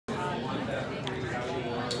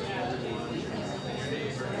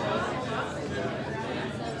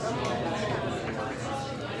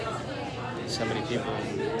people.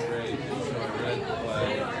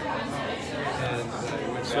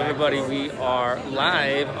 So everybody, we are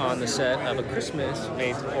live on the set of A Christmas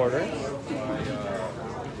Made to Order.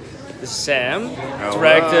 This is Sam,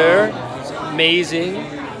 director. He's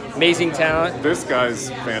amazing talent. This guy's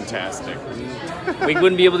fantastic. We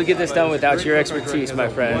wouldn't be able to get this done without your expertise, my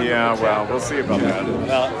friend. Yeah, well, we'll see about that.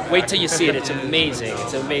 Well, wait till you see it. It's amazing.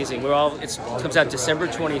 It's amazing. It comes out December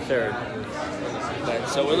 23rd.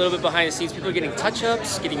 So we're a little bit behind the scenes. People are getting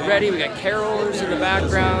touch-ups, getting ready. We got carolers in the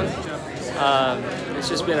background. It's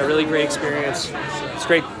just been a really great experience. It's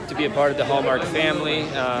great to be a part of the Hallmark family,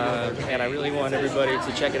 and I really want everybody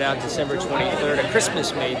to check it out December 23rd, A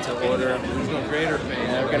Christmas Made to Order.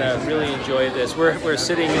 We're going to really enjoy this. We're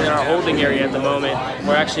sitting in our holding area at the moment.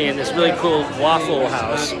 We're actually in this really cool waffle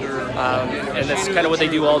house, and that's kind of what they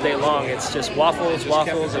do all day long. It's just waffles,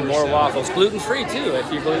 and more waffles. Gluten-free too,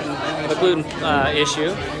 if you're a gluten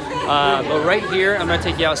issue. But right here, I'm going to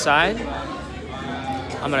take you outside.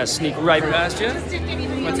 I'm gonna sneak right past you.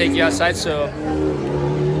 I'm gonna take you outside. So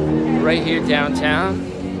right here downtown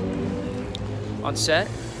on set.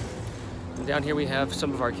 And down here we have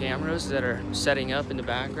some of our cameras that are setting up in the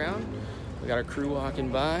background. We got our crew walking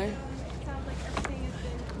by.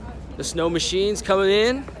 The snow machine's coming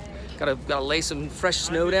in. Gotta lay some fresh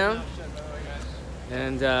snow down.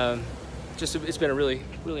 And it's been a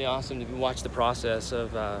really awesome to watch the process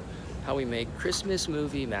of how we make Christmas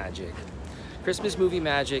movie magic. Christmas movie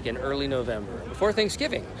magic in early November, before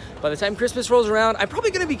Thanksgiving. By the time Christmas rolls around, I'm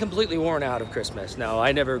probably gonna be completely worn out of Christmas. No,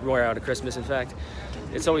 I never wear out of Christmas. In fact,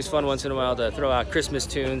 it's always fun once in a while to throw out Christmas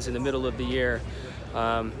tunes in the middle of the year.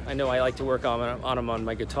 I know I like to work on them on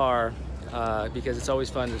my guitar because it's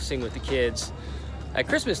always fun to sing with the kids at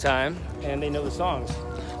Christmas time, and they know the songs.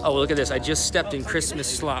 Oh, well, look at this. I just stepped in Christmas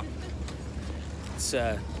slop.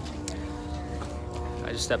 I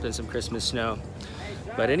just stepped in some Christmas snow.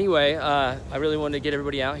 But anyway, I really wanted to get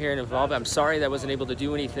everybody out here and involved. I'm sorry that I wasn't able to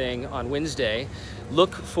do anything on Wednesday.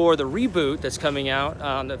 Look for the reboot that's coming out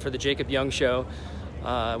for the Jacob Young Show,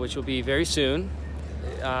 which will be very soon.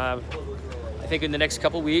 I think in the next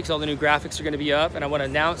couple weeks, all the new graphics are going to be up, and I want to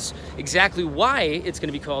announce exactly why it's going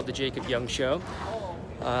to be called the Jacob Young Show.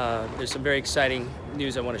 There's some very exciting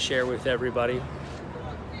news I want to share with everybody.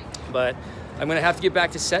 But I'm going to have to get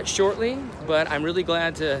back to set shortly, but I'm really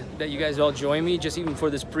glad that you guys all joined me, just even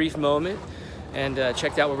for this brief moment, and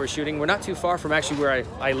checked out where we're shooting. We're not too far from actually where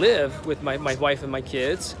I live with my wife and my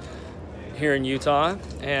kids here in Utah.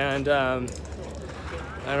 And I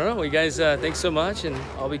don't know, you guys, thanks so much, and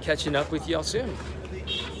I'll be catching up with y'all soon.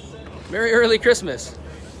 Merry early Christmas.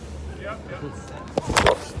 Yep.